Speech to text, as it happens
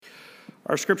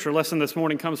Our scripture lesson this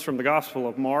morning comes from the Gospel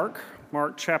of Mark,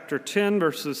 Mark chapter 10,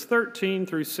 verses 13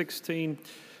 through 16.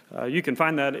 You can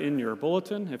find that in your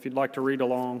bulletin if you'd like to read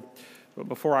along. But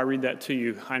before I read that to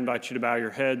you, I invite you to bow your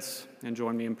heads and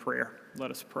join me in prayer. Let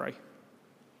us pray.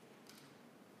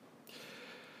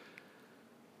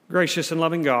 Gracious and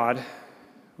loving God,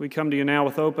 we come to you now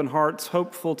with open hearts,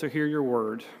 hopeful to hear your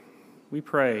word. We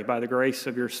pray by the grace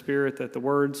of your Spirit that the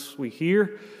words we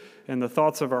hear and the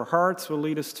thoughts of our hearts will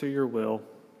lead us to your will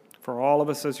for all of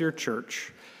us as your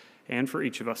church and for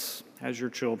each of us as your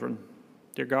children.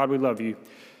 Dear God, we love you.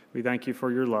 We thank you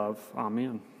for your love.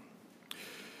 Amen.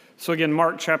 So again,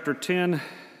 Mark chapter 10,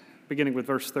 beginning with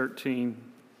verse 13.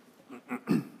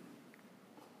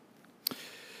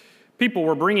 People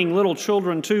were bringing little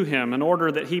children to him in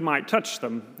order that he might touch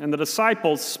them, and the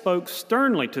disciples spoke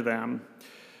sternly to them.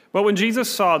 But when Jesus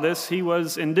saw this, he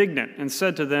was indignant and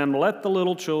said to them, "Let the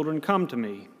little children come to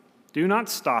me. Do not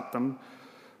stop them,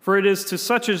 for it is to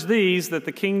such as these that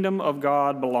the kingdom of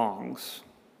God belongs.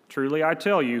 Truly I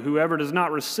tell you, whoever does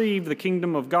not receive the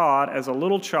kingdom of God as a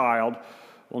little child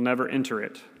will never enter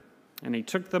it." And he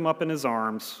took them up in his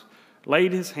arms,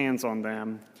 laid his hands on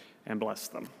them, and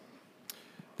blessed them.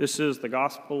 This is the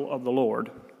gospel of the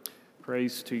Lord.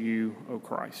 Praise to you, O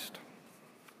Christ.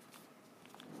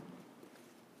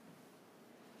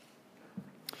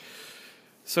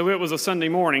 So it was a Sunday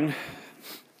morning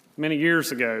many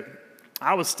years ago.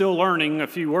 I was still learning a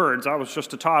few words. I was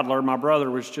just a toddler. My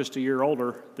brother was just a year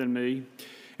older than me.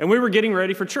 And we were getting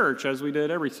ready for church, as we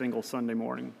did every single Sunday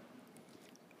morning.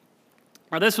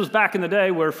 Now, this was back in the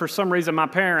day where, for some reason, my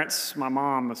parents, my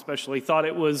mom especially, thought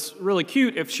it was really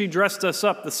cute if she dressed us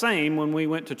up the same when we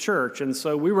went to church. And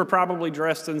so we were probably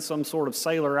dressed in some sort of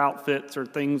sailor outfits or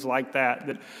things like that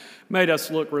that made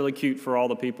us look really cute for all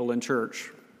the people in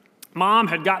church. Mom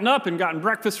had gotten up and gotten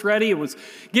breakfast ready and was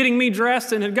getting me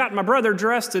dressed and had gotten my brother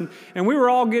dressed, and we were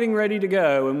all getting ready to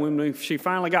go. And when she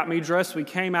finally got me dressed, we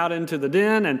came out into the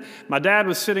den, and my dad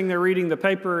was sitting there reading the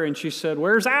paper, and she said,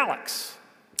 "Where's Alex?"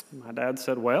 My dad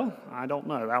said, "Well, I don't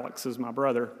know. Alex is my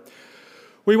brother."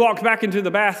 We walked back into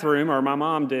the bathroom, or my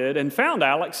mom did, and found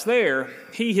Alex there.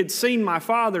 He had seen my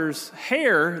father's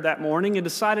hair that morning and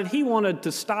decided he wanted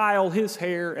to style his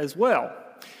hair as well.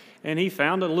 And he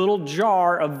found a little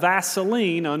jar of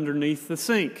Vaseline underneath the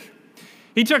sink.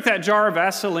 He took that jar of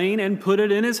Vaseline and put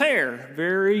it in his hair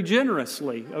very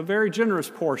generously, a very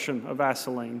generous portion of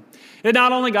Vaseline. It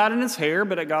not only got in his hair,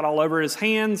 but it got all over his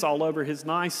hands, all over his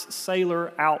nice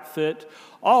sailor outfit,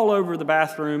 all over the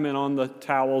bathroom and on the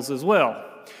towels as well.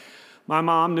 My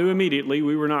mom knew immediately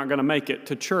we were not going to make it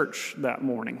to church that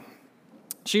morning.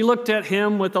 She looked at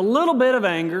him with a little bit of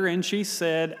anger and she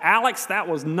said, "Alex, that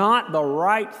was not the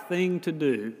right thing to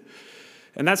do."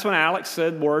 And that's when Alex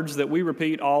said words that we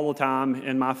repeat all the time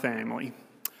in my family.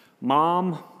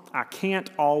 "Mom, I can't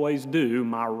always do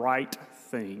my right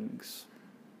things."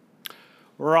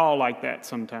 We're all like that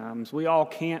sometimes. We all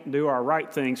can't do our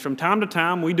right things. From time to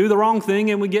time, we do the wrong thing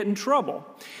and we get in trouble.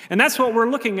 And that's what we're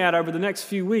looking at over the next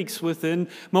few weeks within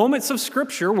moments of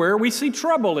Scripture where we see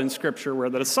trouble in Scripture, where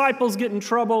the disciples get in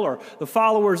trouble or the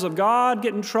followers of God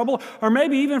get in trouble, or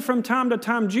maybe even from time to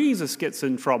time Jesus gets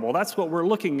in trouble. That's what we're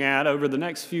looking at over the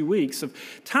next few weeks, of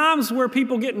times where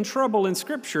people get in trouble in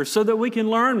Scripture so that we can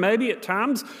learn maybe at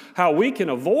times how we can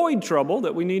avoid trouble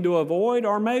that we need to avoid,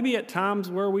 or maybe at times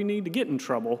where we need to get in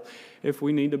trouble if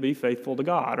we need to be faithful to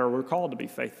God, or we're called to be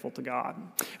faithful to God.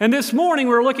 And this morning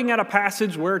we're looking at a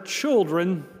passage where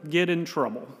children get in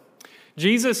trouble.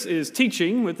 Jesus is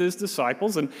teaching with his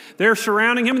disciples, and they're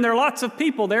surrounding him, and there are lots of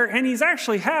people there, and he's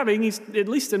actually at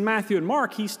least in Matthew and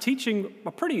Mark, he's teaching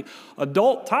a pretty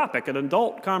adult topic, an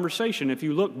adult conversation. If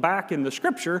you look back in the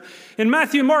Scripture, in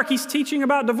Matthew and Mark, he's teaching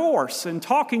about divorce and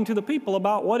talking to the people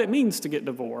about what it means to get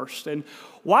divorced. And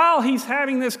while he's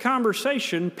having this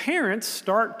conversation, parents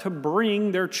start to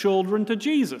bring their children to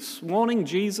Jesus, wanting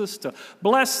Jesus to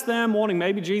bless them, wanting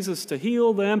maybe Jesus to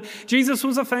heal them. Jesus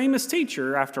was a famous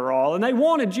teacher, after all, and they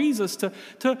wanted Jesus to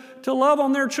love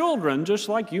on their children, just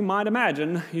like you might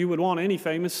imagine you would want any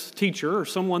famous teacher or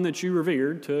someone that you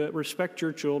revered to respect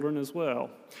your children as well.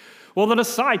 Well, the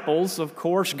disciples, of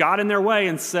course, got in their way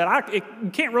and said, you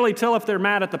can't really tell if they're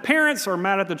mad at the parents or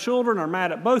mad at the children or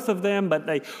mad at both of them, but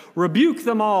they rebuke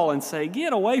them all and say,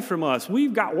 "Get away from us.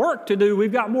 We've got work to do.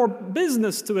 We've got more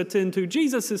business to attend to.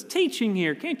 Jesus is teaching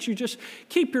here. Can't you just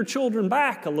keep your children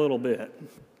back a little bit?"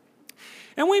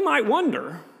 And we might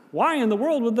wonder, why in the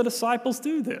world would the disciples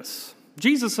do this?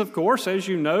 Jesus, of course, as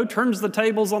you know, turns the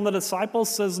tables on the disciples,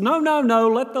 says, no,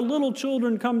 let the little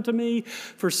children come to me,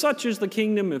 for such is the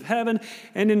kingdom of heaven.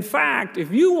 And in fact,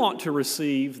 if you want to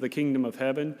receive the kingdom of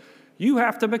heaven, you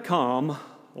have to become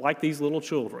like these little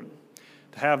children,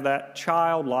 to have that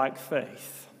childlike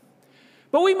faith.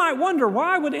 But we might wonder,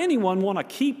 why would anyone want to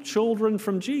keep children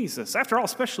from Jesus? After all,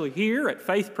 especially here at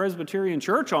Faith Presbyterian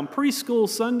Church on Preschool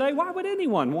Sunday, why would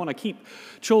anyone want to keep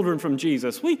children from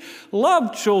Jesus? We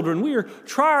love children. We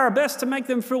try our best to make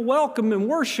them feel welcome in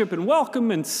worship and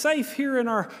welcome and safe here in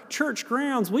our church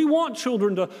grounds. We want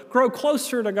children to grow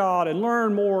closer to God and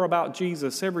learn more about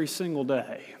Jesus every single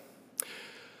day.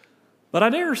 But I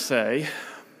dare say,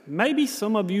 maybe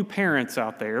some of you parents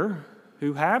out there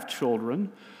who have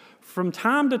children from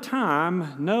time to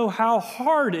time know how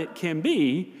hard it can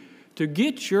be to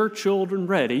get your children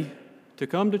ready to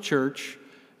come to church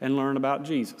and learn about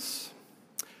Jesus.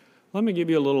 Let me give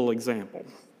you a little example.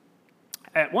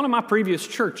 At one of my previous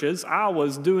churches, I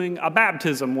was doing a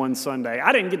baptism one Sunday.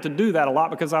 I didn't get to do that a lot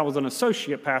because I was an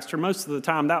associate pastor. Most of the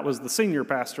time, that was the senior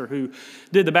pastor who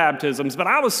did the baptisms. But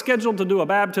I was scheduled to do a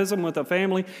baptism with a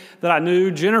family that I knew,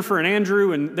 Jennifer and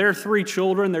Andrew, and their 3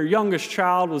 children. Their youngest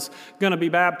child was going to be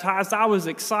baptized. I was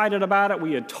excited about it.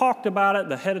 We had talked about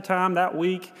it ahead of time that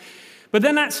week. But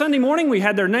then that Sunday morning, we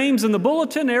had their names in the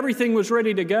bulletin. Everything was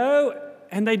ready to go,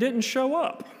 and they didn't show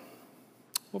up.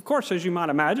 Well, of course, as you might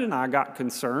imagine, I got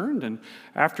concerned, and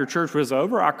after church was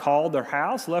over, I called their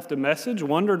house, left a message,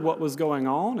 wondered what was going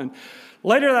on, and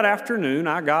later that afternoon,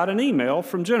 I got an email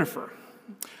from Jennifer.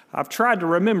 I've tried to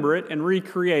remember it and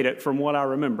recreate it from what I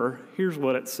remember. Here's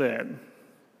what it said.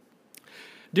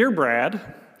 Dear Brad,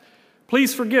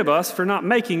 please forgive us for not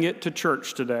making it to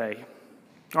church today.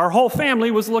 Our whole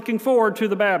family was looking forward to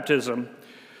the baptism.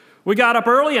 We got up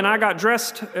early and I got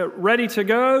dressed, ready to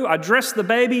go. I dressed the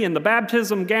baby in the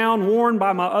baptism gown worn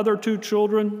by my other 2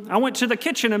 children. I went to the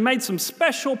kitchen and made some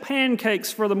special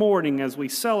pancakes for the morning as we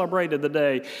celebrated the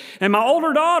day. And my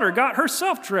older daughter got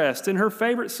herself dressed in her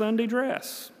favorite Sunday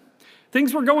dress.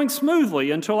 Things were going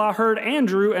smoothly until I heard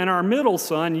Andrew and our middle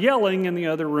son yelling in the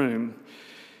other room.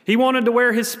 He wanted to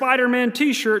wear his Spider-Man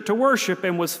t-shirt to worship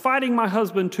and was fighting my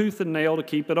husband tooth and nail to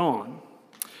keep it on.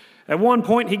 At one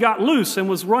point, he got loose and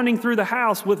was running through the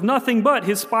house with nothing but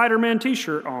his Spider-Man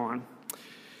t-shirt on.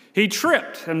 He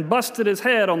tripped and busted his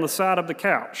head on the side of the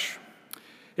couch.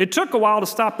 It took a while to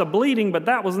stop the bleeding, but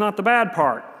that was not the bad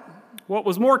part. What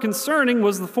was more concerning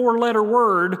was the 4-letter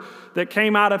word that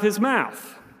came out of his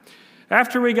mouth.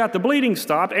 After we got the bleeding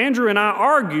stopped, Andrew and I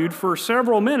argued for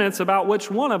several minutes about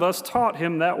which one of us taught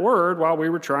him that word while we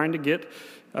were trying to get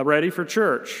ready for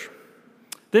church.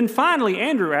 Then finally,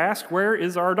 Andrew asked, "Where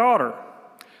is our daughter?"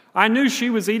 I knew she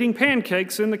was eating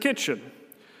pancakes in the kitchen.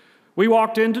 We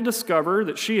walked in to discover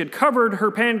that she had covered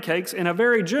her pancakes in a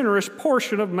very generous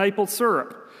portion of maple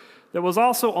syrup that was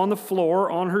also on the floor,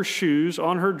 on her shoes,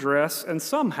 on her dress, and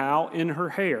somehow in her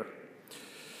hair.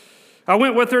 I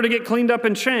went with her to get cleaned up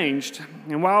and changed,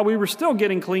 and while we were still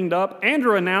getting cleaned up,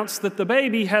 Andrew announced that the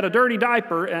baby had a dirty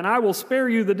diaper, and I will spare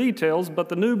you the details, but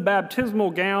the new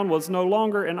baptismal gown was no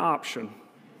longer an option.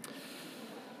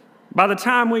 By the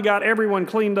time we got everyone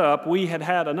cleaned up, we had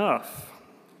had enough.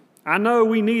 I know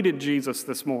we needed Jesus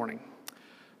this morning,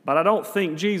 but I don't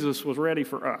think Jesus was ready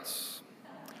for us.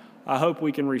 I hope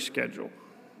we can reschedule.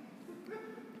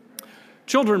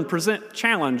 Children present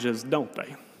challenges, don't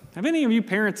they? Have any of you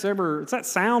parents ever, does that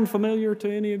sound familiar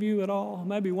to any of you at all?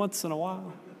 Maybe once in a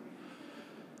while.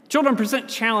 Children present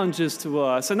challenges to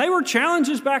us, and they were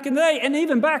challenges back in the day, and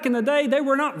even back in the day, they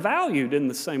were not valued in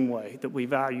the same way that we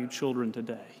value children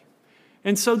today.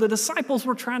 And so the disciples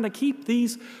were trying to keep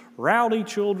these rowdy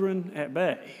children at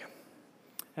bay.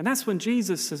 And that's when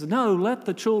Jesus says, no, let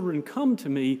the children come to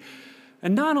me.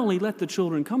 And not only let the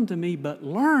children come to me, but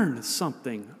learn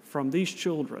something from these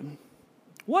children.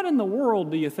 What in the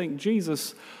world do you think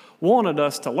Jesus wanted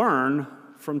us to learn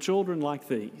from children like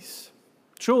these?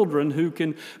 Children who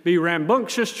can be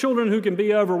rambunctious, children who can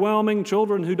be overwhelming,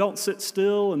 children who don't sit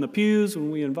still in the pews when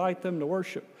we invite them to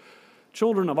worship.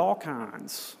 Children of all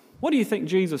kinds. What do you think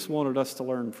Jesus wanted us to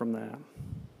learn from that?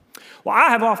 Well, I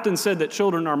have often said that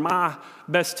children are my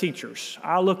best teachers.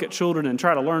 I look at children and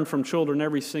try to learn from children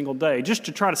every single day, just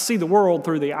to try to see the world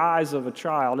through the eyes of a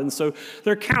child. And so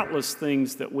there are countless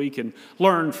things that we can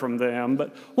learn from them.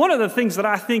 But one of the things that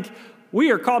I think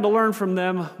we are called to learn from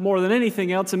them more than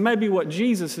anything else, and maybe what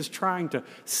Jesus is trying to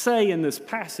say in this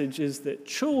passage, is that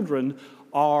children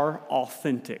are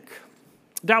authentic.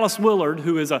 Dallas Willard,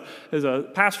 who is a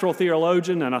pastoral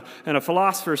theologian and a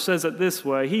philosopher, says it this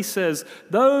way. He says,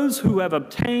 those who have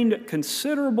obtained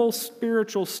considerable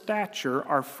spiritual stature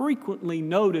are frequently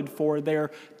noted for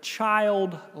their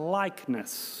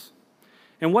childlikeness.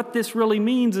 And what this really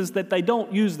means is that they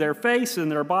don't use their face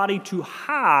and their body to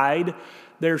hide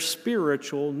their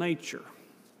spiritual nature.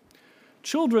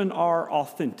 Children are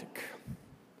authentic.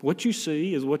 What you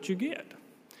see is what you get.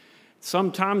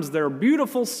 Sometimes they're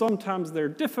beautiful, sometimes they're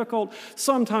difficult,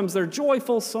 sometimes they're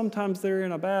joyful, sometimes they're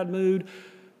in a bad mood.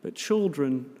 But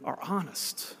children are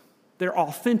honest. They're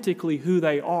authentically who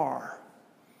they are.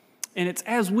 And it's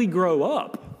as we grow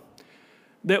up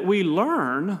that we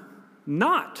learn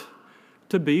not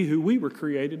to be who we were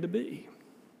created to be.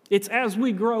 It's as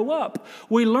we grow up,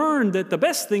 we learn that the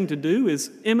best thing to do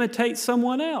is imitate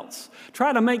someone else.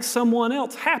 Try to make someone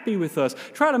else happy with us.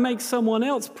 Try to make someone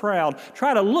else proud.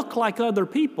 Try to look like other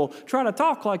people. Try to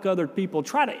talk like other people.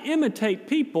 Try to imitate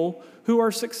people who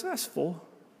are successful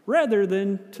rather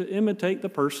than to imitate the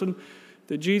person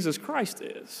that Jesus Christ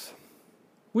is.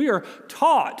 We are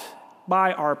taught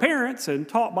by our parents and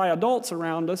taught by adults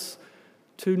around us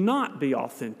to not be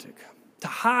authentic, to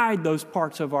hide those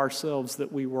parts of ourselves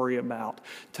that we worry about,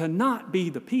 to not be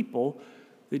the people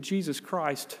that Jesus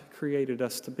Christ created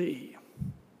us to be.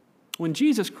 When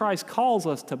Jesus Christ calls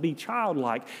us to be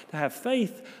childlike, to have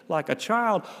faith like a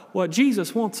child, what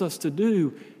Jesus wants us to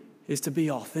do is to be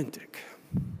authentic,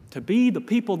 to be the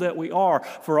people that we are,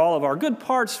 for all of our good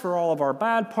parts, for all of our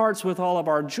bad parts, with all of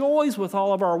our joys, with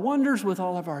all of our wonders, with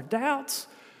all of our doubts,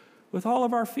 with all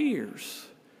of our fears.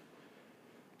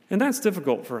 And that's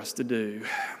difficult for us to do,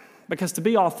 because to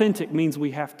be authentic means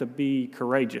we have to be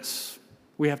courageous.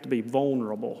 We have to be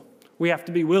vulnerable. We have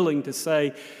to be willing to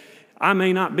say, I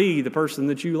may not be the person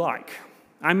that you like.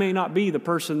 I may not be the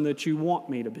person that you want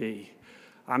me to be.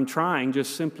 I'm trying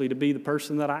just simply to be the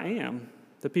person that I am,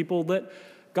 the people that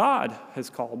God has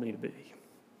called me to be.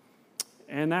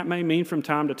 And that may mean from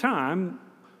time to time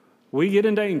we get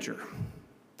in danger.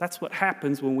 That's what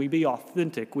happens when we be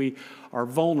authentic. We are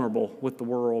vulnerable with the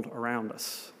world around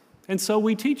us. And so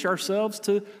we teach ourselves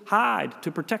to hide,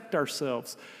 to protect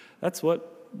ourselves. That's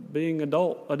what being an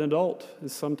adult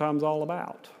is sometimes all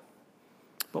about.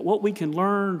 But what we can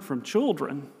learn from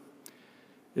children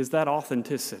is that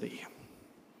authenticity,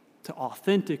 to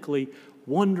authentically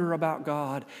wonder about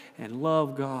God and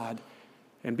love God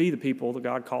and be the people that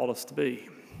God called us to be.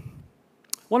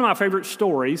 One of my favorite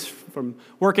stories from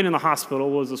working in the hospital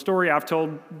was a story I've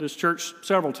told this church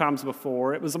several times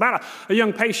before. It was about a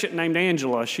young patient named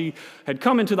Angela. She had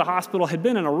come into the hospital, had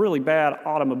been in a really bad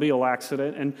automobile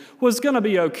accident, and was going to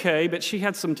be okay, but she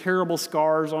had some terrible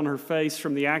scars on her face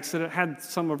from the accident, had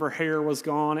some of her hair was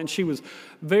gone, and she was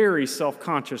very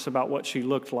self-conscious about what she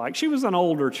looked like. She was an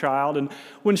older child, and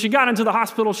when she got into the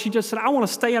hospital, she just said, I want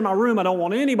to stay in my room. I don't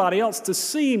want anybody else to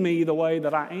see me the way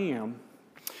that I am.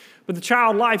 But the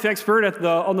child life expert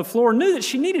on the floor knew that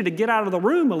she needed to get out of the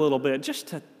room a little bit just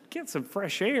to get some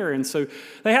fresh air. And so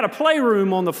they had a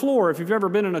playroom on the floor. If you've ever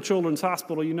been in a children's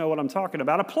hospital, you know what I'm talking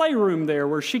about. A playroom there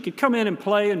where she could come in and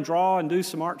play and draw and do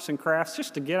some arts and crafts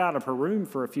just to get out of her room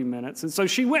for a few minutes. And so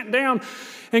she went down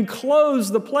and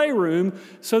closed the playroom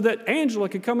so that Angela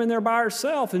could come in there by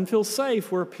herself and feel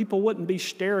safe, where people wouldn't be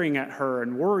staring at her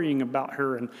and worrying about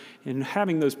her and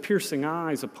having those piercing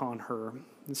eyes upon her.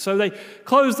 And so they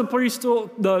closed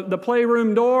the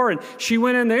playroom door, and she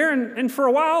went in there, and for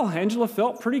a while, Angela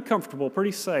felt pretty comfortable,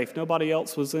 pretty safe. Nobody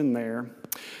else was in there.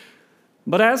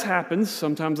 But as happens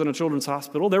sometimes in a children's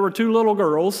hospital, there were two little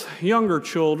girls, younger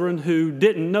children, who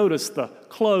didn't notice the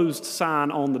closed sign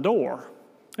on the door.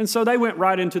 And so they went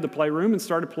right into the playroom and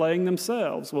started playing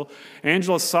themselves. Well,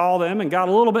 Angela saw them and got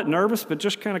a little bit nervous, but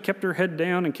just kind of kept her head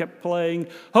down and kept playing,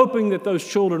 hoping that those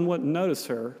children wouldn't notice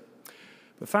her.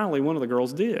 But finally, one of the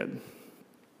girls did.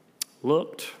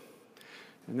 Looked,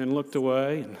 and then looked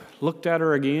away, and looked at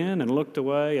her again, and looked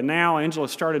away. And now Angela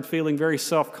started feeling very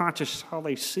self-conscious. Oh,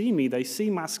 they see me. They see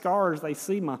my scars. They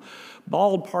see my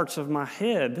bald parts of my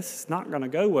head. This is not going to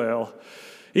go well.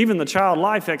 Even the child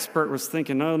life expert was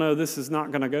thinking, oh, no, this is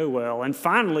not going to go well. And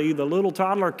finally, the little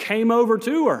toddler came over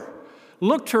to her,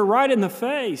 looked her right in the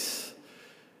face.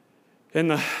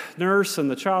 And the nurse and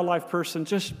the child life person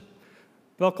just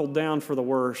buckled down for the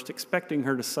worst, expecting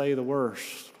her to say the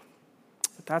worst.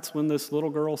 But that's when this little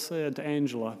girl said to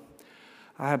Angela,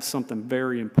 I have something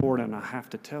very important I have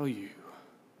to tell you.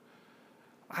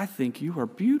 I think you are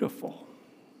beautiful.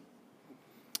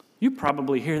 You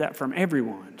probably hear that from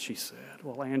everyone, she said.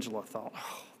 Well, Angela thought,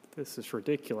 oh, this is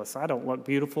ridiculous. I don't look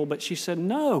beautiful. But she said,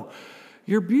 no,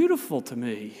 you're beautiful to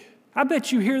me. I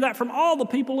bet you hear that from all the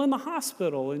people in the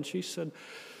hospital. And she said,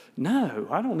 no,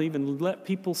 I don't even let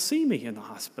people see me in the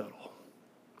hospital.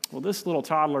 Well, this little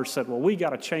toddler said, well, we got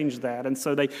to change that. And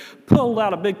so they pulled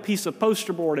out a big piece of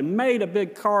poster board and made a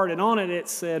big card, and on it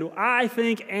said, I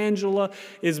think Angela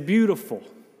is beautiful.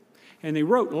 And they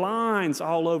wrote lines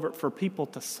all over it for people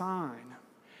to sign.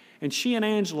 And she and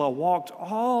Angela walked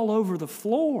all over the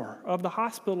floor of the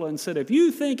hospital and said, if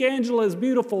you think Angela is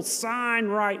beautiful, sign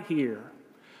right here.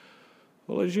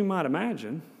 Well, as you might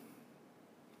imagine,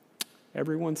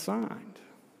 everyone signed.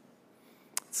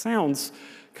 It sounds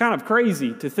kind of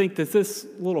crazy to think that this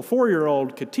little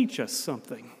 4-year-old could teach us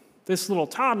something. This little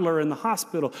toddler in the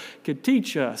hospital could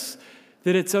teach us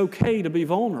that it's okay to be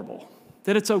vulnerable,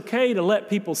 that it's okay to let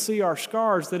people see our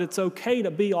scars, that it's okay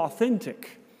to be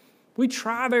authentic. We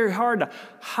try very hard to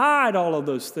hide all of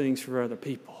those things from other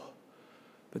people.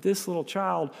 But this little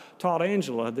child taught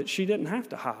Angela that she didn't have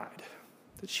to hide,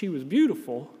 that she was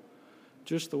beautiful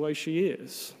just the way she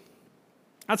is.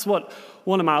 That's what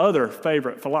one of my other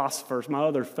favorite philosophers, my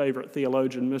other favorite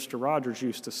theologian, Mr. Rogers,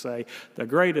 used to say. The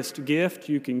greatest gift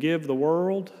you can give the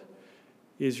world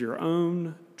is your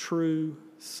own true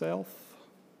self.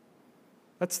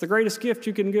 That's the greatest gift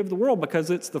you can give the world because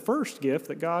it's the first gift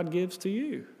that God gives to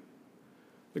you.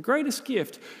 The greatest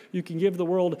gift you can give the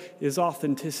world is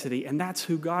authenticity, and that's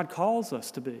who God calls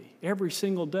us to be every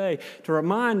single day, to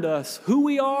remind us who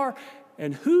we are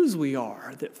and whose we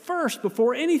are, that first,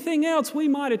 before anything else we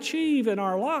might achieve in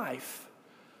our life,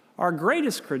 our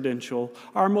greatest credential,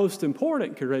 our most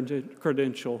important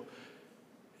credential,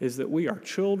 is that we are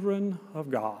children of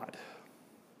God.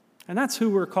 And that's who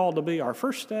we're called to be our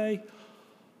first day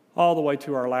all the way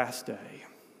to our last day.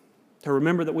 To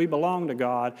remember that we belong to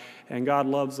God and God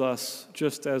loves us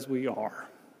just as we are,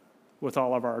 with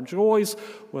all of our joys,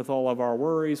 with all of our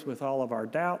worries, with all of our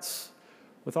doubts,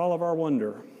 with all of our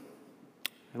wonder,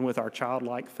 and with our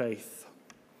childlike faith.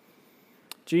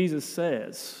 Jesus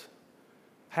says,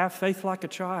 have faith like a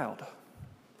child,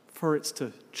 for it's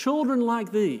to children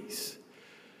like these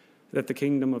that the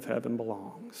kingdom of heaven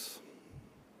belongs.